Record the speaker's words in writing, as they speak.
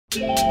What's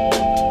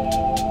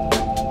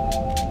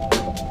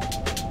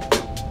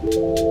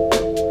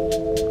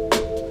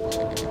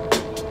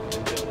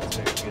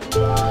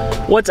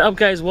up,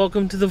 guys?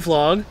 Welcome to the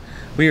vlog.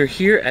 We are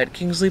here at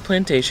Kingsley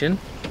Plantation.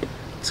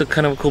 It's a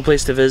kind of a cool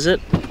place to visit.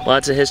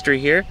 Lots of history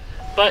here,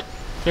 but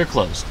they're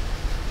closed.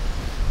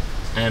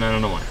 And I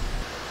don't know why. It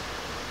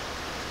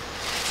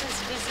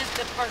says visit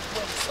the park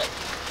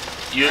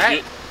website.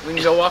 Alright, we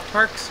can go walk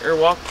parks or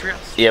walk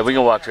trails. Yeah, we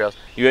can walk trails.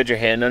 You had your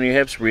hand on your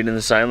hips, reading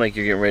the sign like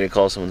you're getting ready to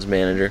call someone's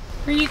manager.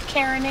 Are you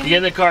Karening? You get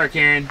in the car,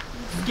 Karen.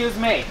 Excuse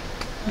me.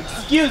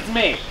 Excuse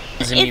me.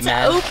 It's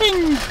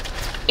open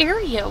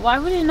area. Why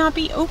would it not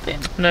be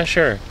open? I'm not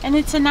sure. And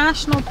it's a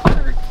national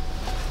park.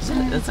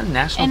 That's a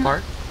national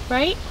park?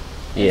 Right?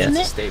 Yeah. Isn't It's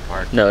it? a state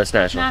park. No, it's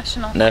national.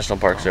 National. National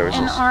Park Services.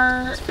 And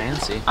our It's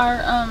fancy.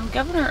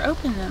 governor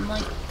opened them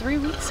like 3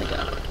 weeks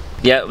ago.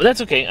 Yeah, but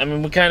that's okay. I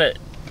mean,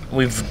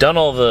 we've done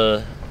all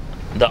the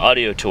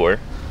audio tour.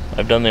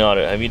 I've done the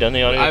audio. Have you done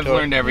the audio tour? I've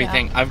learned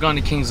everything. Yeah. I've gone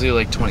to Kingsley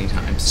like 20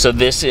 times. So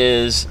this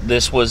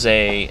was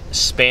a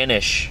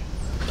Spanish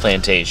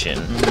plantation.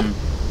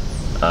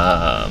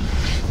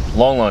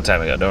 Long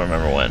time ago. Don't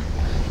remember when.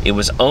 It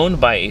was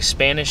owned by a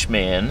Spanish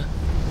man,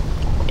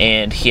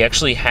 and he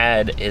actually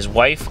had, his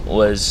wife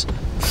was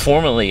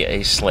formerly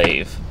a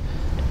slave,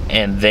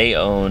 and they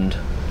owned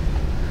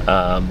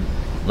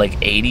like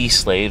 80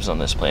 slaves on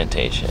this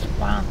plantation.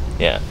 Wow.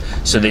 Yeah.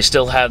 So they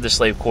still have the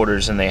slave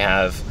quarters, and they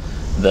have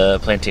the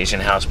plantation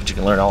house, but you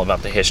can learn all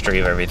about the history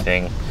of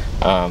everything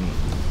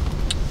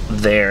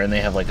there, and they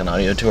have like an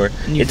audio tour.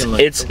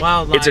 It's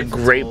a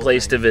great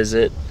place to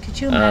visit. Could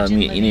you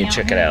imagine you need to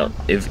check it out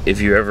if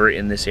you're ever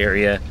in this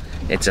area.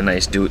 It's a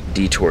nice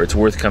detour. It's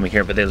worth coming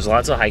here, but there's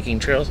lots of hiking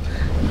trails.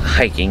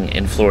 Hiking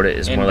in Florida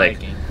is more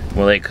like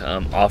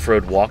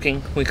off-road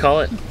walking, we call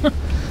it.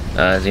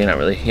 You're not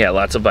really. Yeah,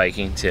 lots of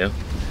biking too.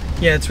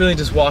 Yeah, it's really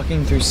just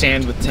walking through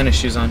sand with tennis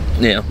shoes on.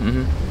 Yeah.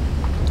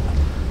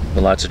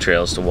 But lots of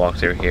trails to walk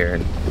through here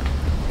and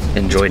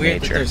enjoy it's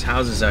weird nature. That there's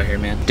houses out here,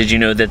 man. Did you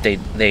know that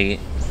they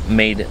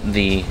made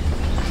the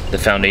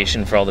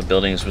foundation for all the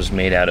buildings was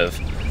made out of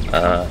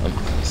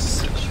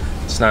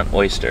it's not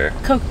oyster.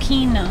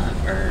 Coquina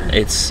or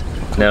It's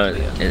no.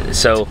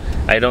 So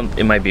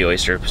it might be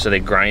oyster. So they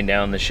grind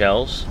down the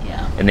shells.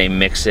 Yeah. And they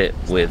mix it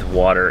with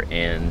water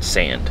and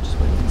sand.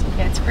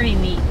 Yeah, it's pretty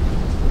neat.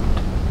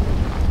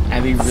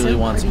 Abbie really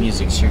wants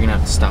music, so you're gonna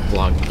have to stop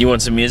vlogging. You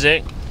want some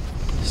music?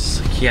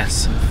 Like,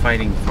 yes, I'm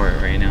fighting for it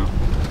right now.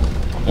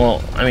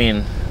 Well, I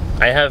mean,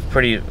 I have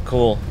pretty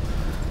cool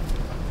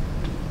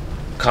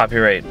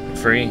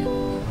copyright-free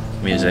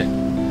music.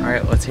 All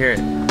right, let's hear it.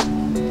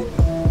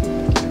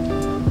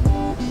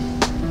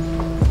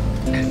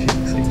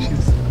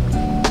 She's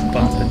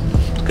bumping.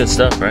 Good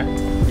stuff, right?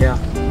 Yeah.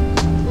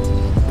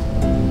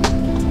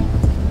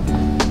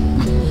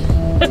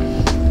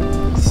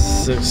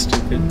 So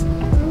stupid.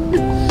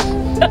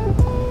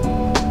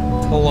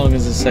 How long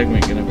is this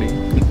segment gonna be?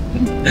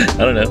 I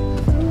don't know.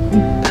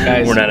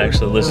 Guys, we're not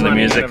actually listening to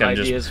music. I'm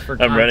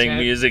running content.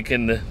 music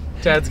in the.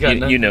 Dad's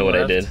got you know what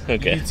left. I did.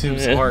 Okay.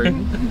 YouTube's hard.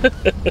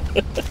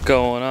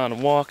 Going on a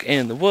walk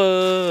in the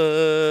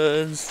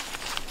woods.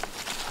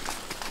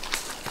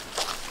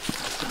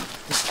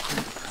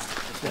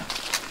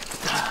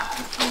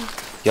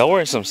 Y'all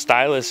wearing some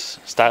stylish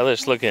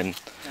looking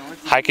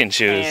hiking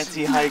shoes.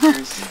 Fancy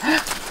hikers.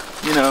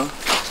 You know.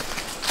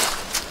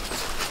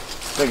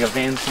 It's like a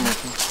Vans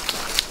commercial.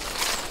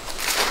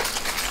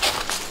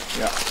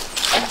 Yeah.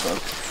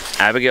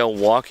 Abigail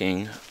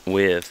walking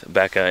with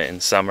Becca in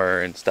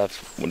summer and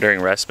stuff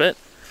during respite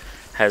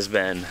has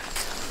been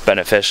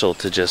beneficial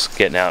to just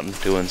getting out and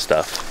doing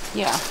stuff.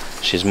 Yeah.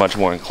 She's much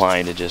more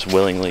inclined to just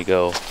willingly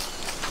go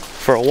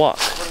for a walk.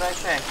 What did I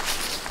say?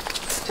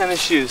 Tennis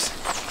shoes,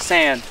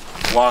 sand,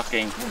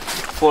 walking,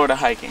 Florida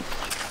hiking.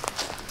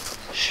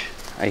 Shh,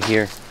 I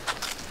hear.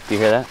 Do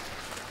you hear that?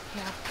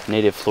 Yeah.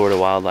 Native Florida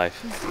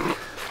wildlife.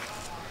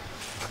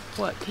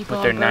 What, people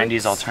With their on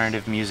boats? 90s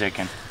alternative music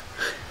and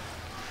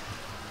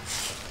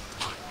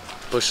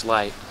Bush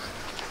Light.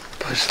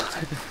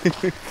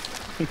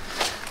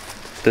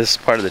 This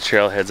part of the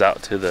trail heads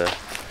out to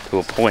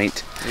a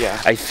point. Yeah.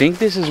 I think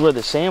this is where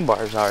the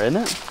sandbars are, isn't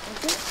it? I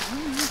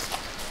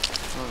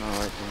don't know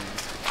where it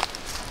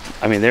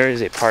is. I mean, there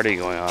is a party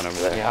going on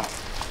over there. Yeah.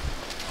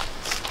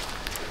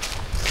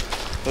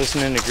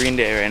 Listening to Green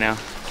Day right now.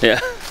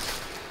 Yeah.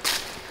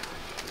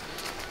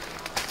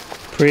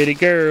 Pretty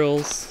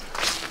girls.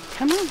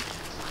 Come on.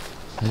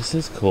 This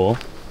is cool.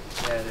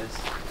 Yeah, it is.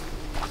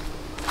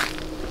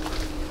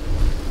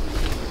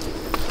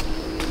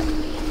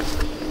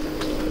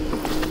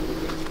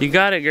 You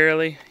got it,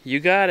 girly. You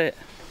got it.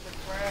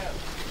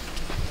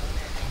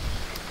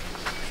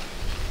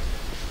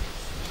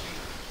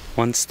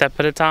 One step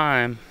at a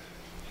time.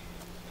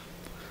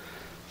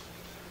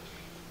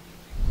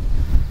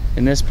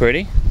 Isn't this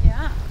pretty?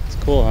 Yeah. It's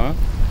cool, huh?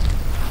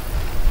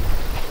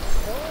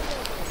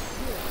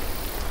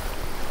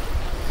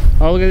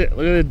 Oh, look at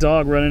the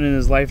dog running in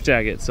his life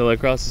jacket, so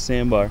across the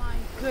sandbar. My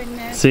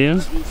goodness. See him?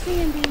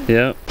 Sandy.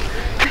 Yep.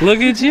 Look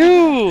at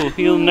you.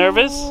 You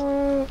nervous?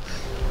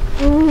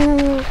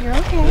 You're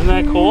okay. Isn't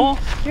that cool?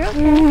 You're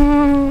okay.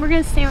 We're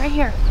gonna stay right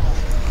here.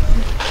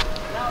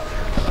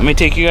 Let me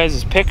take you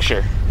guys'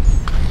 picture.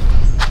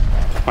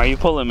 Why are you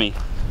pulling me?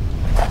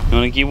 You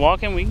wanna keep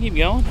walking? We can keep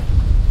going.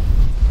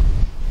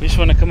 We just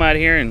wanna come out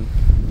here and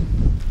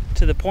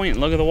to the point and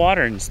look at the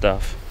water and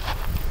stuff.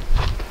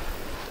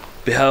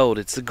 Behold,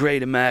 it's the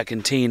great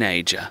American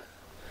teenager.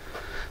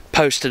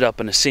 Posted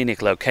up in a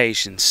scenic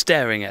location,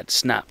 staring at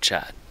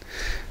Snapchat.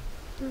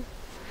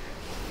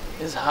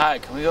 It's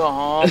hot, can we go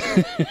home?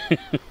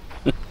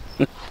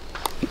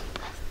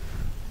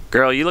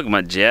 Girl, you look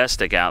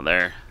majestic out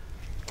there.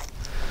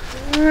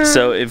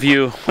 So if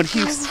you, what are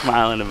you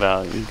smiling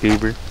about, you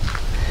goober?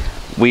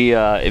 We,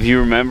 if you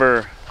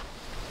remember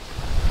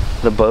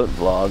the boat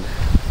vlog,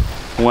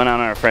 we went on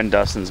our friend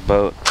Dustin's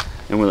boat,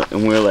 and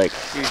we're like,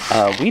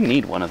 we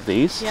need one of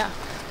these. Yeah.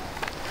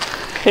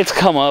 It's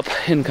come up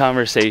in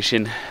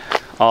conversation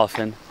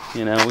often,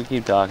 you know, we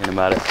keep talking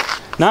about it.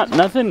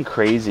 Nothing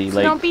crazy, So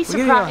like. don't be We gotta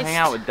surprised. go hang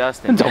out with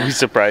Dustin. Don't be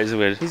surprised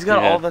with it. He's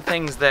got yeah. all the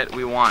things that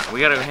we want. We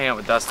gotta go hang out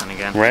with Dustin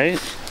again. Right?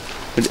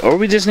 Or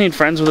we just need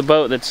friends with a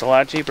boat that's a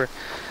lot cheaper.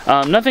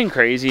 Nothing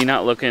crazy,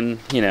 not looking,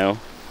 you know,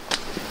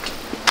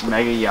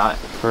 Mega yacht.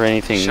 for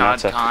anything.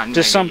 Shad Not Khan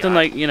just mega something yacht.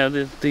 like, you know,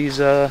 these,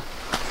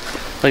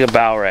 like a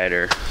bow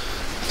rider,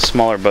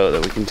 smaller boat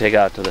that we can take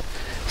out to the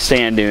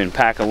sand dune,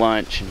 pack a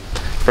lunch, and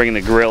bring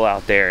the grill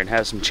out there and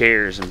have some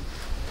chairs and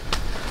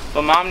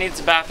But Mom needs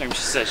a bathroom.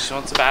 She says she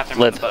wants a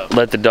bathroom on the boat.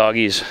 let the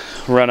doggies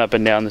run up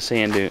and down the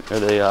sand dune, or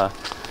the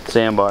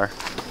sandbar.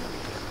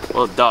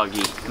 Well,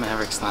 doggy.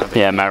 Maverick's not a big.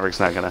 Yeah, Maverick's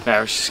not gonna.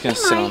 Maverick's just gonna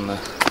sit on the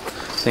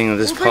thing with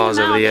his We'll bring paws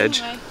him over out the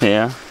edge. anyway.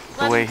 Yeah.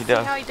 Let way him he see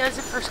does. how he does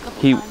the first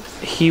couple He times.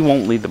 he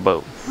won't lead the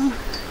boat.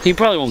 He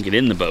probably won't get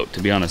in the boat,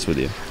 to be honest with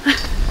you.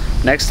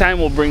 Next time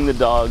we'll bring the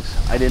dogs.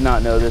 I did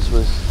not know this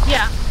was.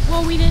 Yeah.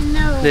 Well, we didn't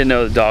know. Didn't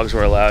know the dogs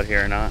were allowed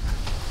here or not.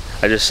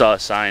 I just saw a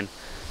sign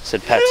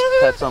said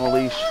pets on a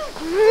leash.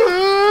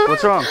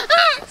 What's wrong?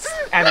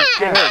 Abbie,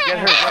 Get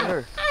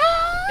her.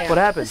 What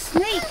happened?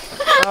 Snake.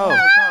 Oh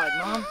my God,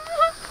 Mom.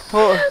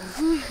 Well,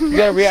 You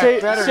gotta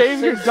react better. save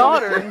your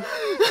daughter.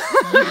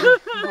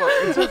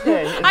 It's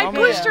okay. I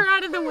pushed her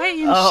out of the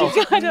way and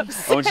she got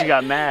upset. Oh, and she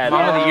got mad.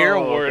 Mom of the Year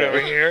Oh, award okay. over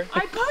here.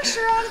 I pushed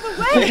her out of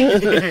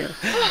the way.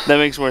 That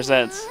makes more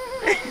sense.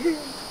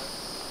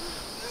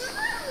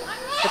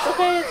 It's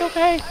okay. It's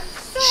okay.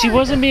 She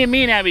wasn't being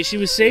mean, Abby. She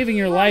was saving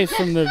your life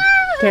from the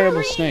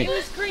terrible snake. It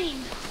was green.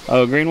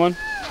 Oh, a green one?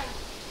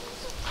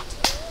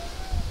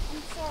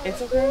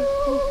 It's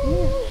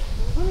okay.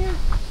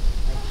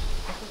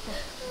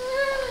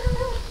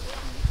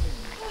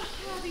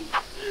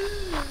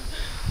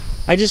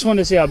 I just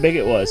wanted to see how big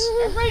it was.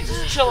 Everybody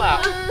just chill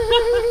out.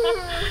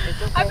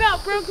 I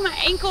about broke my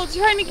ankle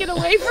trying to get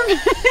away from it.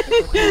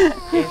 It's okay.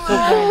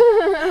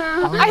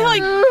 I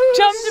like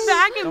jumped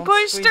back and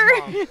pushed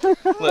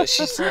her. Look,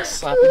 she's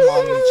slapping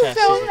Mom in the chest.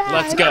 So She's like, bad.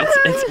 let's go.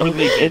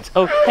 It's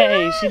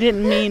okay. She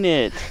didn't mean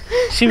it.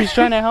 She was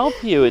trying to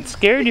help you. It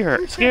scared her.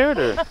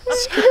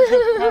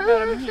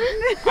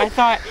 I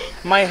thought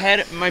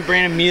my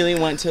brain immediately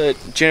went to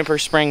Juniper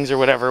Springs or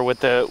whatever with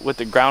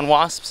the ground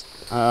wasps,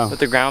 Oh, with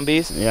the ground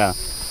bees. yeah.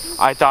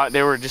 I thought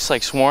they were just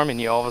like swarming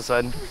you all of a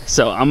sudden.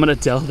 So I'm gonna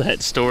tell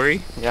that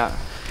story. Yeah.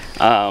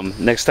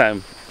 Next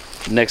time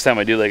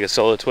I do like a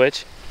solo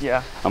Twitch,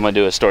 Yeah. I'm gonna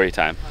do a story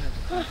time.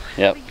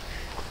 Yep.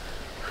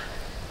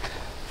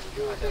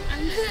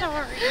 I'm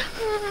sorry.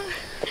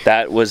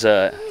 That was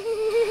a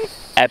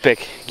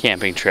epic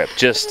camping trip.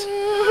 Just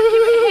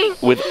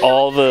with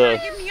all the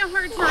Give me a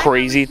hard time.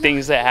 crazy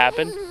things that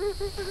happen.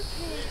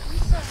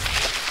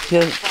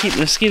 Yeah, keep the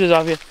mosquitoes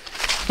off you.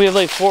 We have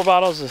like 4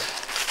 bottles of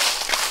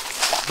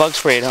bug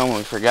spray at home and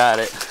we forgot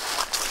it.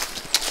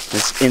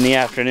 It's in the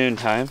afternoon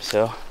time,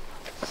 so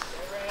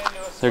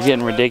they're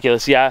getting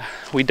ridiculous. Yeah,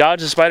 we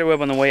dodged a spider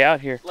web on the way out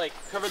here. Like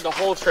covered the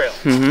whole trail.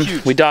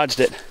 Mhm. We dodged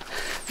it.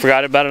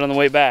 Forgot about it on the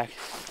way back.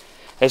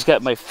 I just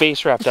got my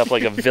face wrapped up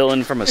like a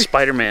villain from a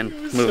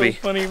Spider-Man movie. So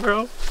funny,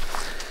 bro.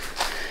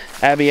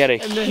 Abby had a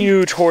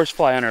huge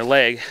horsefly on her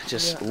leg,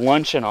 just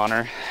lunching on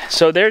her.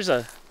 So there's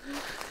a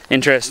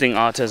interesting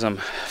autism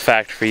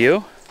fact for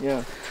you.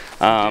 Yeah.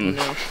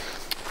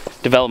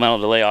 Developmental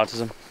delay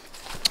autism,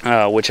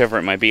 whichever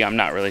it might be, I'm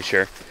not really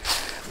sure.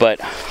 But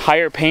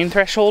higher pain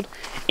threshold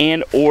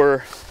and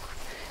or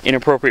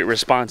inappropriate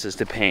responses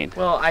to pain.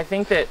 Well, I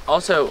think that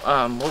also,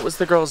 what was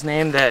the girl's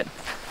name that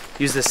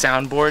used the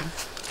soundboard?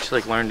 She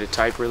like learned to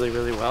type really,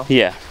 really well.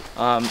 Yeah,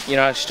 You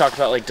know, she talked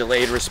about like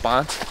delayed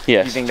response.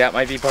 yes. You think that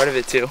might be part of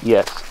it too?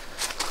 Yes.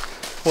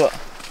 Well,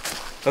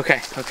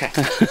 okay.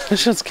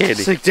 It's just candy.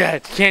 It's like,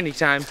 Dad, candy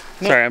time.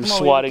 No, Sorry, I'm come on,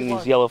 we swatting gotta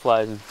these keep yellow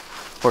flies and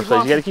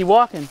horseflies. You gotta keep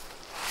walking.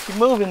 Keep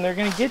moving, they're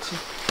gonna get you.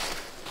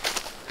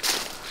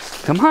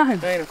 Come on.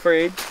 I ain't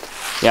afraid.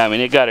 Yeah, I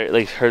mean, it got her,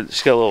 like,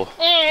 she got a little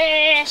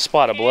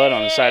spot of blood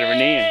on the side of her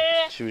knee,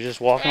 and she was just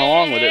walking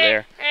along with it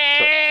there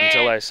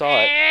until I saw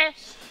it.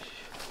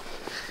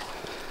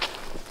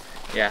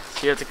 Yeah,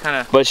 so you have to kind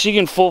of. But she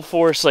can full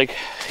force, like,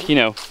 you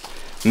know,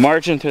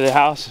 marching through the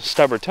house and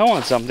stub her toe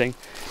on something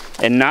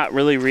and not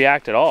really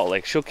react at all.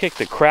 Like, she'll kick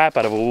the crap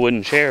out of a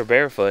wooden chair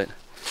barefoot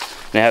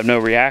and I have no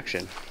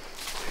reaction.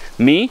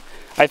 Me,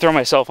 I throw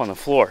myself on the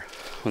floor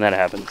when that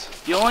happens.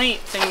 The only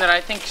thing that I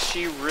think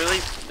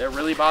that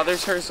really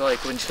bothers her is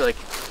like when she like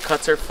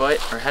cuts her foot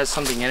or has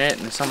something in it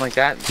and something like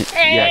that.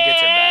 Yeah, it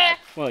gets her bad.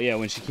 Well, yeah,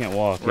 when she can't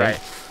walk. Right.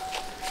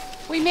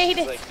 We made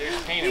it. Like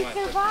there's pain in We my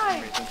foot.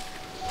 survived.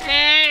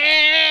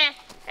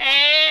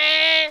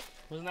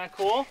 Wasn't that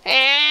cool?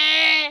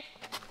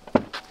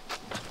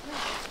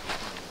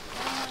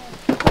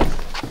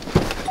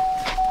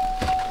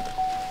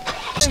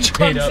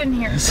 Straight up. In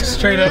here.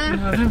 Straight up,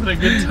 not having a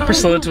good time.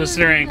 Priscilla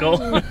twisted her ankle.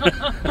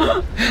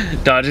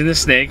 Dodging the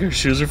snake, her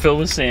shoes are filled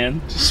with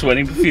sand, just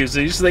sweating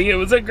profusely. She's like, it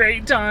was a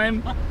great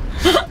time.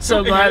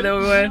 So glad that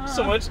we went.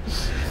 So much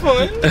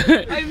fun.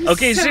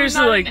 Okay, so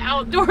seriously, not like, an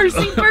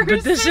outdoorsy person.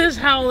 but this is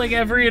how like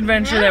every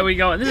adventure that we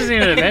go on. This isn't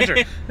even an adventure.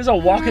 This is a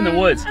walk in the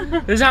woods.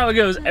 This is how it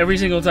goes every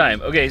single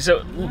time. Okay,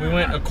 so We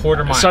went a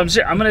quarter mile. so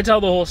I'm gonna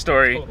tell the whole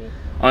story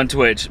on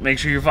Twitch. Make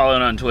sure you're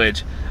following on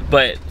Twitch.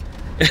 But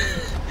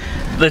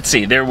let's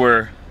see, there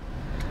were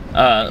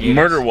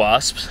murder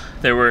wasps.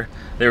 There were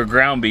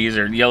ground bees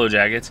or yellow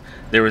jackets.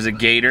 There was a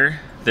gator.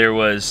 There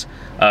was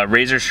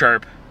razor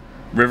sharp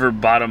river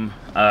bottom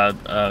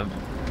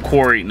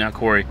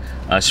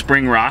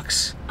spring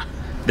rocks.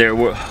 There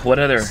were what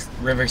other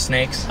river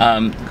snakes.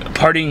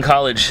 partying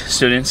college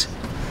students.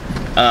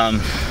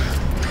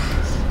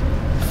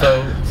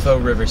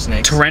 Faux river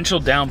snakes. Torrential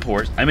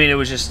downpours. I mean, it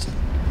was just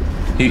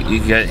you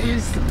got. It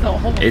was the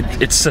whole thing.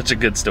 It's such a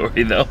good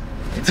story though.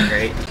 It's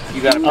great.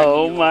 You gotta.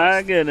 Oh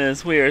my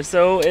goodness, we are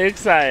so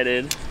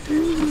excited.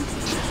 Come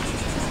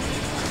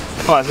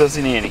on, let's go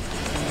see Nanny.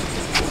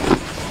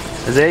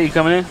 Isaiah, you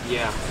coming in?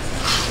 Yeah.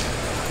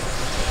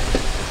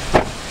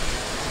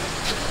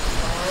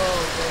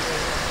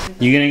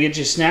 You gonna get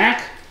your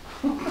snack?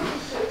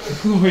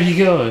 Where are you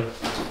going?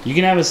 You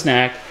can have a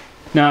snack.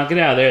 No, get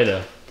out of there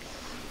though.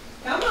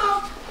 Come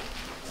on.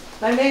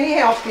 Let Nanny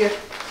help you.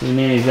 Your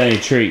Nanny's got any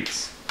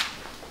treats.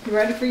 You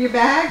ready for your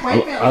bag?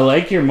 Wait a minute. I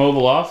like your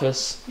mobile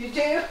office. You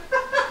do?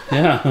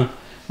 Yeah.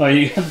 Oh,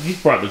 you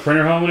brought the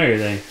printer home and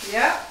everything.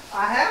 Yep,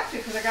 I have to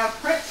because I gotta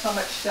print so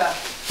much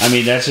stuff. I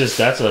mean, that's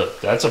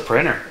a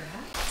printer.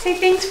 Say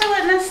thanks for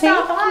letting us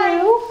stop by.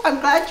 I'm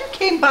glad you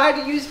came by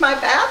to use my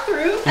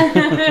bathroom.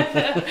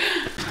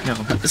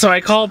 So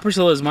I called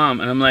Priscilla's mom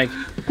and I'm like,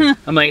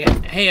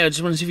 hey, I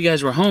just want to see if you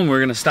guys were home.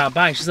 We're gonna stop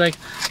by. She's like,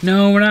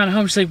 no, we're not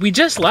home. She's like, we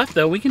just left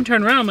though. We can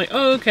turn around. I'm like,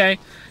 oh, okay.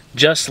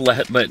 Just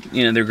left, but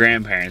you know, they're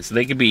grandparents.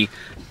 They could be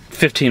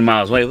 15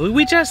 miles away.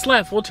 We just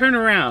left. We'll turn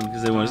around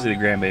because they want to see the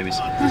grandbabies.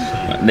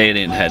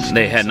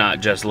 They had not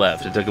just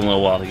left. It took them a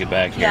little while to get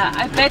back here. Yeah,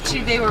 I bet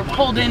you they were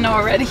pulled in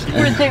already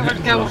where they were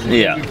going.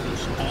 Yeah.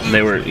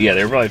 They were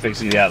probably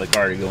fixing to get out of the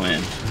car to go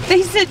in.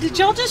 They said, did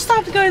y'all just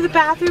stop to go to the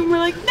bathroom? We're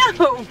like,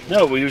 no.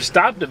 No, we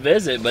stopped to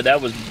visit, but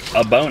that was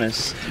a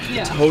bonus.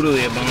 Yeah.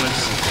 Totally a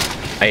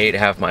bonus. I ate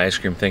half my ice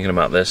cream thinking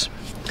about this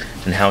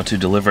and how to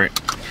deliver it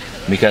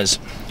because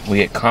we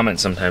get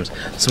comments sometimes.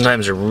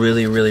 Sometimes they're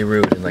really, really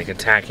rude and like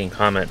attacking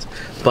comments.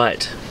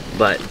 But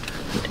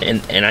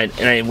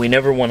we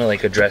never want to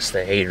like address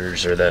the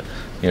haters or the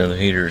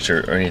haters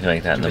or anything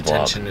like that in the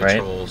vlog, right?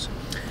 Trolls.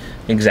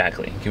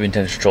 Exactly, give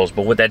attention to trolls.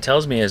 But what that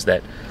tells me is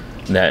that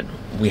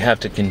we have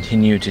to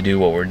continue to do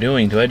what we're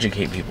doing to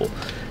educate people,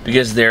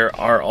 because there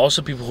are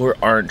also people who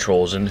aren't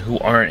trolls and who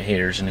aren't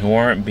haters and who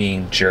aren't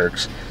being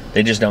jerks.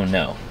 They just don't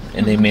know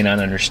and they may not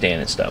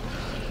understand and stuff.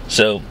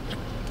 So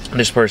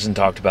this person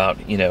talked about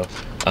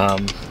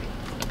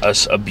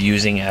us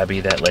abusing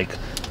Abbie, that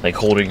like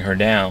holding her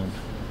down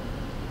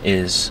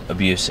is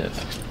abusive.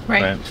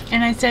 Right.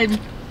 And I said,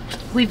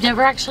 we've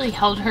never actually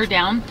held her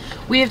down.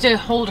 We have to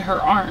hold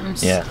her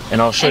arms. Yeah,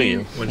 and I'll show you.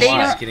 When They she's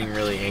are- getting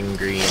really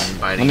angry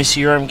and biting. Let me see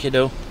your arm,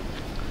 kiddo.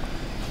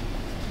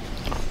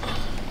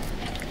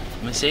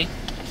 Let me see.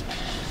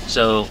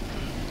 So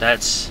that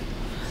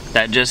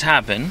just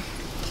happened.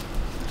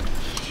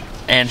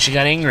 And she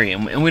got angry,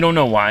 and we don't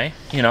know why.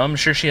 I'm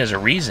sure she has a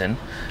reason.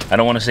 I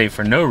don't want to say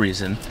for no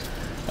reason.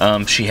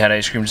 She had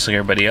ice cream just like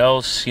everybody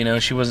else.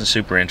 She wasn't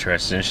super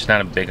interested. She's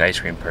not a big ice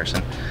cream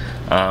person.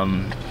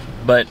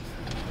 But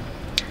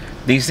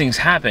these things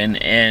happen,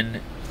 and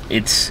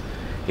it's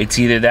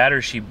either that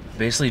or she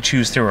basically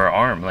chews through her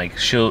arm. Like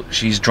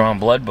she's drawn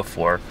blood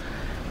before,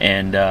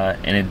 and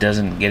it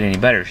doesn't get any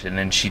better. And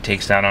then she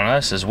takes that on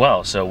us as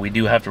well. So we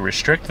do have to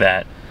restrict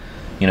that.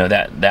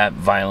 That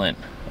violent,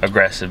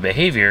 aggressive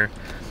behavior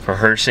for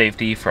her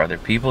safety, for other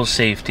people's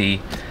safety,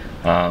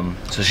 so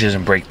she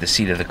doesn't break the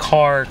seat of the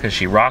car because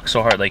she rocks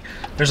so hard. Like,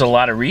 there's a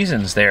lot of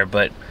reasons there,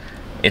 but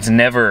it's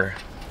never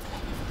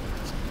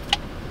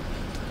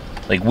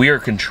like we are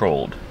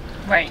controlled,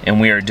 Right. and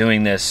we are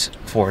doing this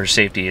for her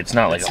safety. It's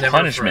not like It's a never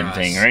punishment for us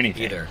thing or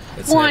anything. either.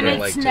 It's Well, never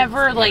and it's like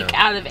never like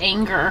out of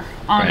anger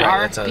on Right.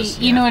 our That's us, feet.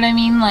 yeah. You know what I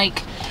mean?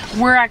 Like,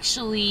 we're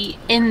actually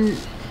in.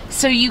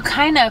 So you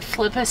kind of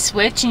flip a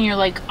switch and you're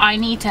like, I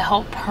need to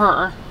help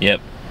her.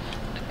 Yep.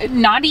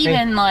 Not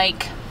even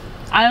like,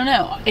 I don't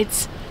know.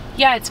 It's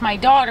yeah, it's my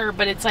daughter,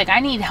 but it's like, I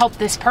need to help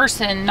this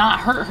person not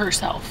hurt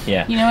herself.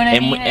 Yeah. You know what I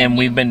mean? And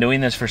we've been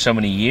doing this for so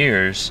many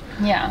years.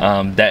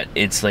 Yeah. That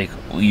it's like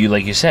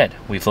you said,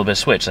 we flip a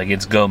switch. Like,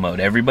 it's go mode.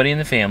 Everybody in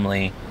the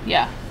family,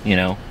 Yeah. you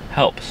know,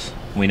 helps.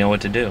 We know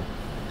what to do.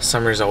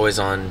 Summer's always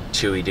on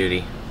Chewy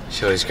duty.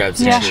 She always grabs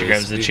the Yeah. Chewies. She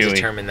grabs the We've Chewy.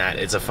 determined that.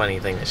 It's a funny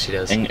thing that she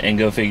does. And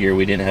go figure,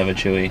 we didn't have a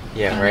Chewy.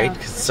 Yeah, I right? know.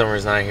 Because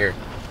Summer's not here.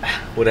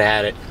 Would have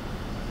had it.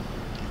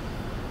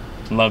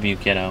 Love you,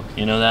 kiddo.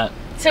 You know that?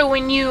 So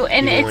when you,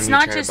 and Even when it's you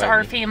not try to just bite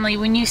our me. family,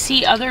 when you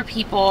see other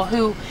people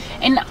who,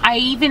 and I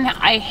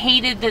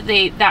hated that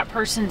that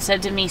person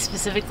said to me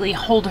specifically,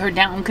 hold her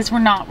down, because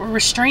we're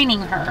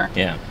restraining her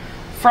Yeah.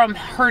 from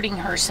hurting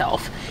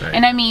herself. Right.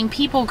 And I mean,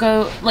 people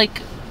go,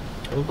 like,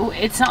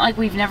 it's not like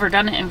we've never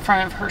done it in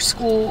front of her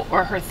school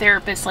or her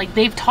therapist. Like,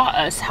 they've taught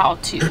us how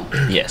to.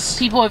 Yes.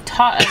 People have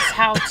taught us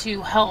how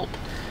to help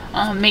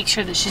make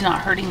sure that she's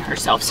not hurting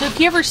herself. So if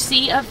you ever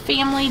see a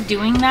family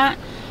doing that,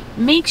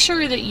 make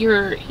sure that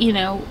you're, you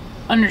know,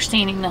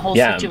 understanding the whole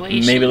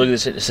situation. Maybe look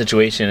at the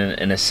situation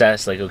and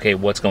assess, like, okay,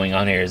 what's going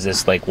on here? Is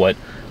this like what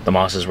the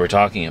Mosses were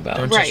talking about?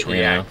 Don't Right. just You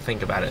react. know?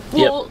 Think about it.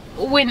 Well,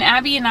 when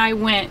Abbie and I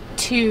went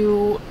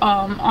to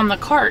on the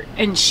cart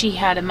and she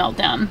had a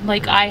meltdown,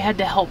 like, I had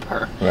to help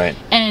her. Right.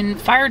 And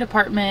fire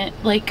department,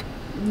 like,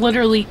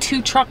 literally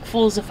 2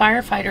 truckfuls of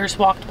firefighters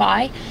walked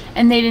by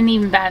and they didn't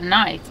even bat an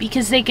eye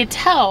because they could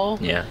tell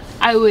Yeah.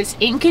 I was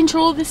in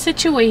control of the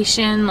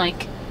situation,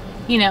 like,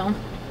 you know.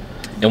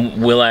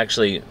 And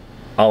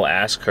I'll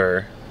ask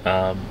her,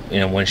 you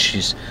know, when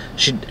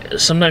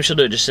sometimes she'll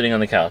do it just sitting on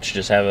the couch,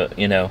 just have a,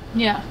 you know,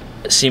 Yeah.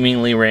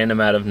 seemingly random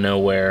out of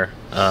nowhere,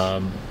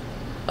 a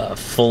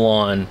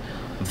full-on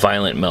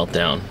violent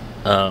meltdown.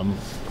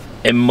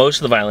 And most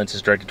of the violence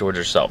is directed towards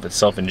herself. It's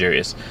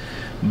self-injurious.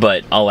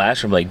 But I'll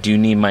ask her, like, do you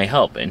need my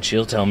help? And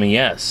she'll tell me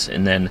yes.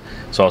 And then,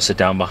 so I'll sit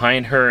down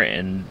behind her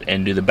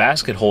and do the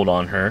basket hold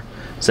on her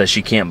so that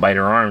she can't bite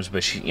her arms.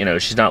 But she, you know,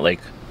 she's not like,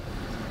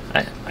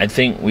 I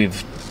think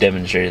we've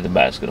demonstrated the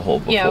basket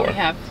hold before. Yeah, we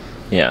have.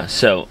 Yeah,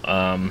 so,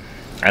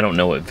 I don't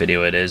know what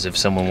video it is. If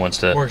someone wants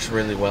to Works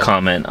really well.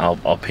 comment,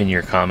 I'll pin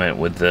your comment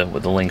with the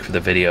link for the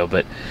video.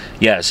 But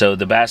yeah, so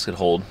the basket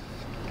hold,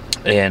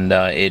 and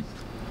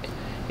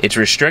it's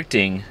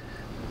restricting,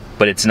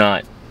 but it's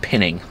not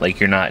pinning. Like,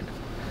 you're not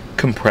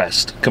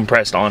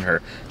compressed on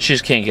her. She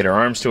just can't get her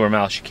arms to her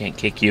mouth. She can't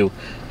kick you.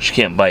 She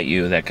can't bite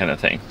you. That kind of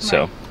thing.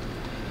 So,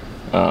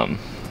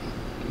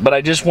 but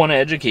I just want to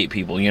educate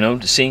people. You know,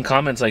 seeing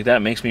comments like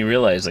that makes me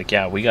realize, like,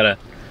 yeah, we gotta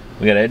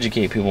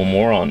educate people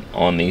more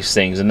on these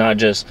things, and not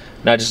just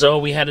oh,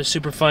 we had a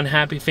super fun,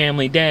 happy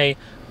family day.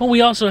 Well,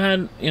 we also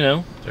had, you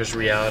know, There's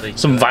reality.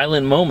 some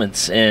violent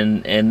moments,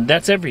 and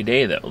that's every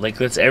day though. Like,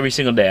 that's every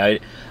single day.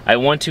 I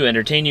want to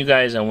entertain you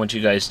guys. I want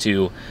you guys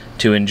to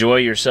enjoy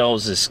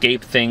yourselves,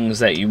 escape things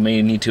that you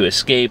may need to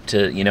escape.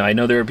 To, you know, I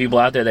know there are people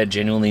out there that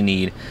genuinely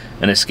need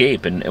an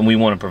escape, and we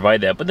want to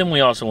provide that. But then we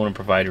also want to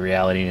provide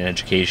reality and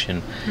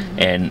education,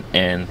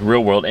 and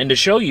real world, and to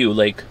show you,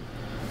 like,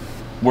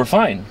 we're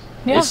fine.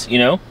 Yeah. It's, you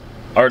know,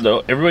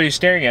 everybody's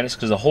staring at us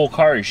because the whole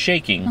car is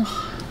shaking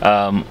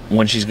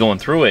when she's going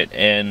through it,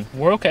 and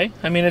we're okay.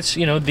 I mean, it's,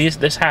 you know,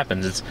 this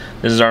happens.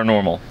 This is our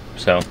normal.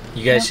 So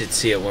You guys should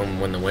see it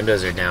when the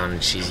windows are down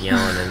and she's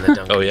yelling in the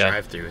Dunkin' Oh, yeah.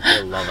 drive-thru.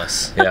 They love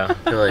us. yeah,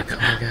 They're like, oh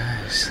my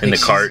gosh. in the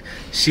Like, cart.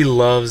 She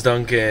loves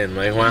Dunkin'.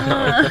 Like,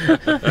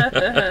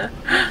 wow.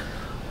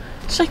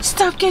 She's like,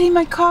 stop getting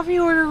my coffee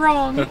order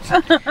wrong.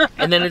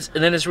 And then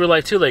it's real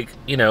life too. Like,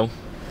 you know,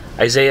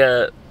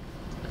 Isaiah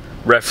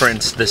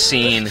referenced the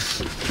scene.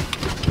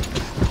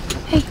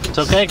 Hey. It's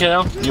okay,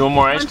 kiddo. You want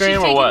more ice Why don't you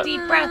cream or take what? a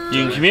deep breath?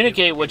 You can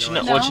communicate what you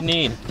No. what you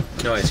need.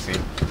 No ice cream.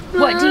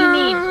 What do you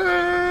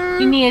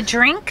need? You need a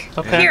drink?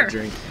 Okay. Here,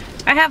 Drink.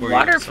 I have Or you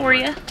water have for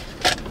you.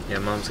 Yeah,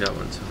 Mom's got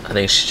one too. I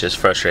think she's just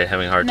frustrated,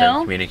 having a hard time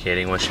No?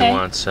 communicating what she Okay.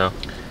 wants. So,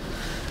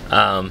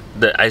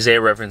 the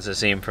Isaiah referenced the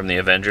scene from the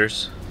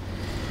Avengers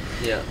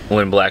Yeah.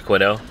 when Black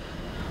Widow.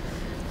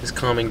 It's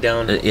calming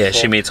down. Yeah,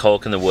 she meets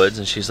Hulk in the woods,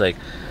 and she's like,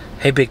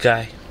 "Hey, big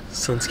guy."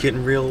 Sun's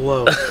getting real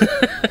low.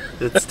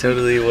 That's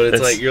totally what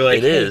it's like. You're like,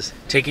 it hey, is.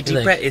 take a deep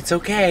Like, breath. It's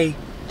okay.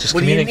 Just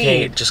What do you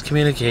communicate. need? Just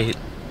communicate.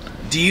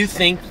 Do you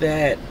think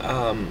that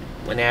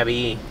when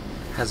Abbie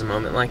has a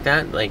moment like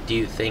that, like, do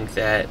you think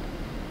that?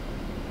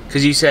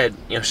 Because you said,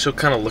 you know, she'll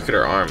kind of look at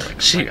her arm. Like,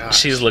 oh my gosh.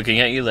 She's looking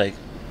at you like,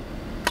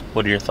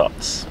 "What are your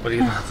thoughts?" What do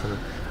you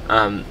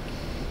think?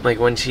 Like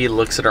when she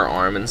looks at her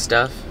arm and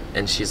stuff,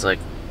 and she's like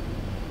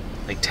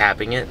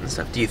tapping it and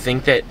stuff. Do you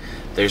think that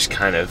there's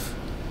kind of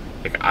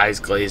like eyes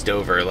glazed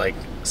over, like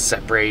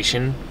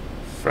separation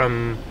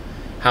from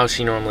how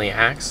she normally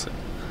acts?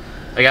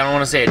 Like, I don't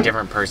want to say a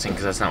different person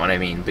because that's not what I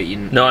mean. But you.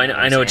 No, I know.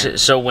 what I'm What saying.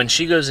 so when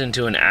she goes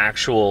into an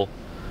actual,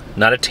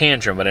 not a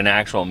tantrum, but an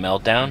actual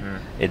meltdown,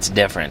 it's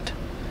different.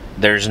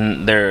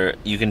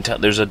 You can tell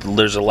there's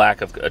a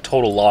lack of a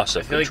total loss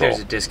of I feel like control.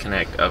 there's a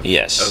disconnect of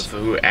Yes. of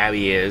who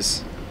Abbie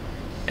is,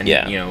 and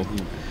Yeah. you know who.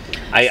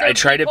 I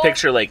try to people-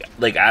 picture like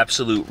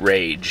absolute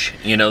rage,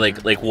 you know,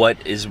 like what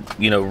is,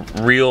 you know,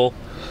 real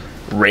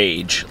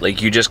rage.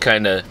 Like, you just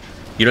kind of,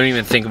 you don't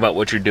even think about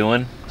what you're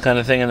doing. kind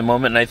of thing in the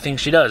moment, and I think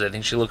she does. I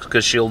think she looks,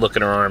 because she'll look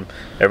at her arm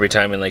every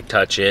time and like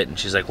touch it, and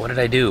she's like, what did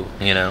I do,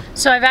 you know?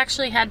 So I've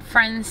actually had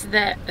friends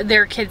that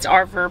their kids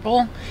are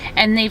verbal,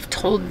 and they've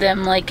told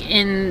them like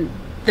in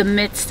the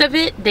midst of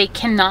it, they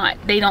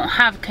don't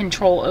have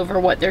control over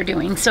what they're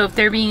doing. So if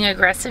they're being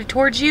aggressive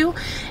towards you,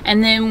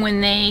 and then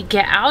when they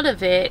get out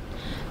of it,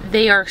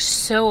 they are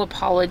so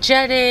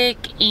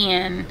apologetic.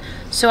 And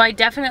so I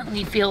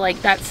definitely feel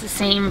like that's the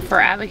same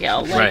for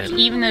Abigail. Like, Right.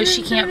 even though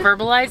she can't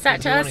verbalize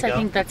that to You us, wanna I go?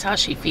 think that's how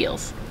she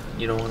feels.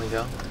 You don't want to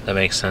go? That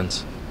makes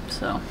sense.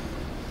 So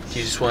Do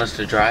you just want us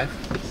to drive?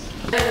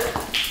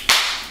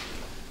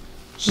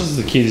 This is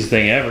the cutest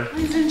thing ever.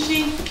 isn't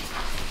she?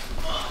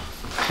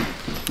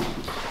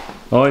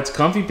 Oh, it's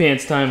comfy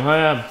pants time, huh,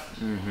 Ab?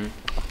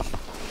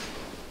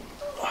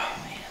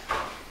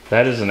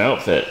 That is an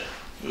outfit.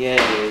 Yeah,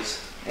 it is.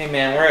 Hey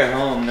man, we're at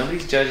home.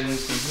 Nobody's judging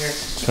us from here.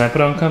 Can I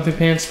put on comfy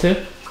pants too?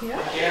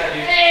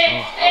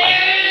 Yeah,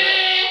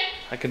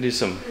 I could do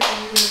some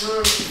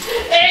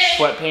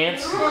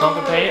sweatpants,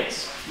 comfy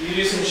pants. dude. You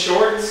do some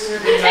shorts.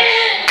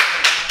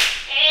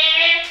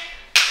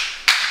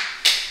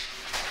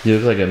 You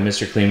look like a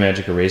Mr. Clean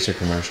Magic Eraser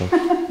commercial.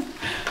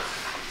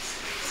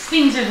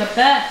 Things are the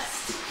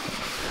best.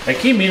 I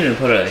keep meaning to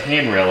put a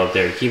handrail up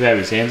there to keep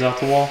Abby's hands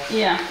off the wall.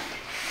 Yeah.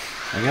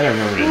 I gotta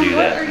remember to do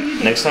that.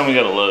 Next time we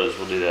go to Lowe's,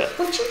 we'll do that.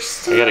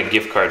 I got a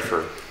gift card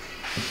for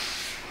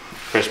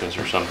Christmas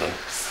or something.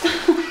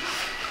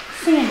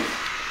 Sandy.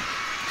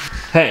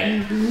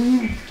 Hey,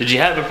 did you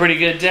have a pretty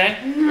good day?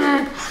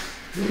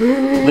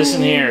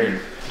 Listen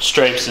here,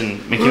 Stripes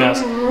and Mickey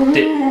Mouse.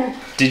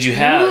 Did you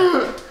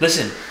have...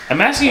 Listen, I'm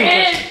asking you a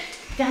question.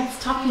 Dad's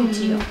talking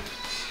to you.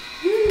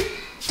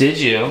 Did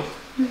you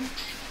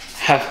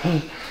have...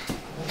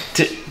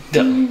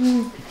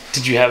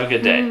 Did you have a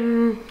good day?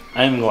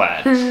 I'm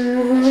glad.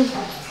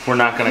 We're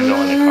not gonna go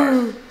in the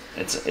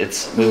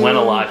car. We went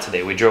a lot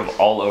today. We drove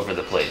all over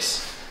the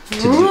place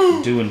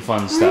to doing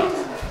fun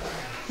stuff.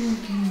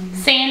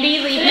 Sandy,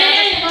 leave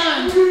him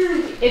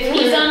alone. If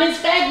he's on his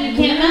bed, you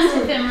can't mess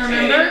with him,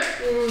 remember?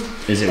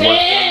 Is it work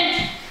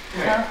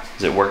time?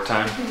 Is it work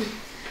time?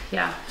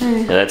 Yeah.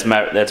 Yeah, that's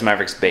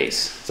Maverick's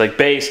base. It's like,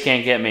 base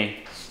can't get me.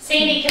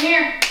 Sandy, come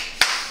here.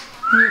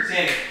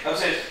 Sandy,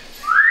 upstairs.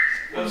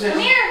 Come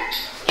here.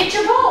 Get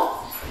your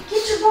ball.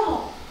 Get your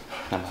ball.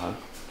 Come on.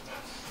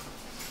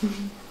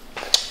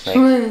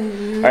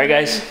 All right,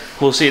 guys.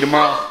 We'll see you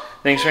tomorrow.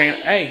 Thanks for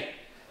hanging. Hey,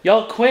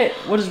 y'all quit.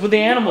 What is with the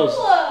animals?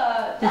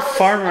 They're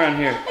farting around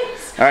here.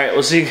 All right,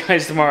 we'll see you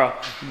guys tomorrow.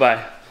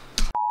 Bye.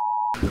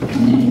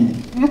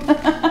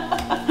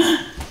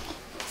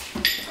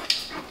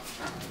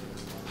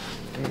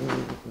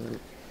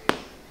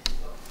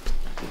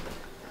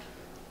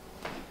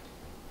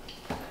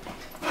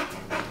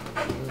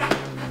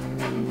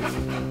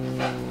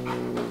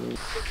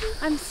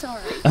 I'm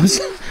sorry.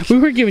 We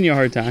were giving you a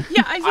hard time.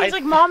 Yeah, I was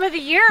like Mom of the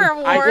Year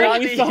award.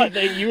 We thought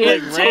that you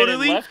like ran and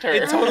left her.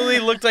 It totally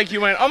looked like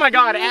you went, oh my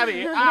god,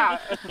 Abby. Ah.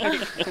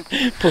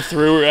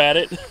 Threw her at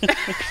it.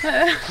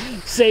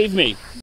 Save me.